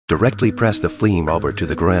directly pressed the fleeing robber to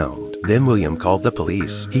the ground. Then William called the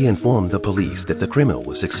police. He informed the police that the criminal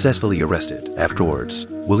was successfully arrested. Afterwards,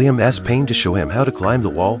 William asked Payne to show him how to climb the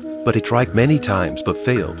wall, but he tried many times but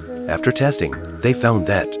failed. After testing, they found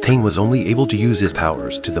that Payne was only able to use his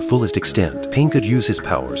powers to the fullest extent. Payne could use his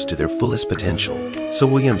powers to their fullest potential. So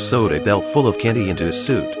William sewed a belt full of candy into his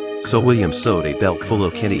suit.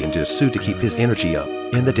 To keep his energy up.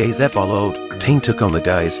 In the days that followed, Payne took on the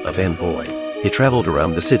guise of Ant Boy. He traveled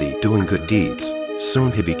around the city doing good deeds.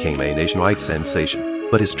 Soon he became a nationwide sensation,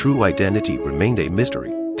 but his true identity remained a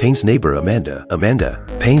mystery. Payne's neighbor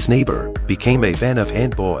Payne's neighbor, became a fan of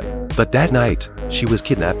Ant Boy. But that night, she was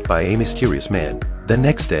kidnapped by a mysterious man. The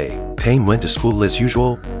next day, Payne went to school as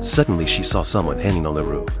usual. Suddenly she saw someone hanging on the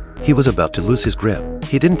roof. He was about to lose his grip.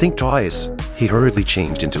 He didn't think twice. He hurriedly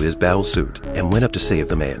changed into his battle suit and went up to save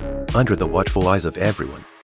the man. Under the watchful eyes of everyone,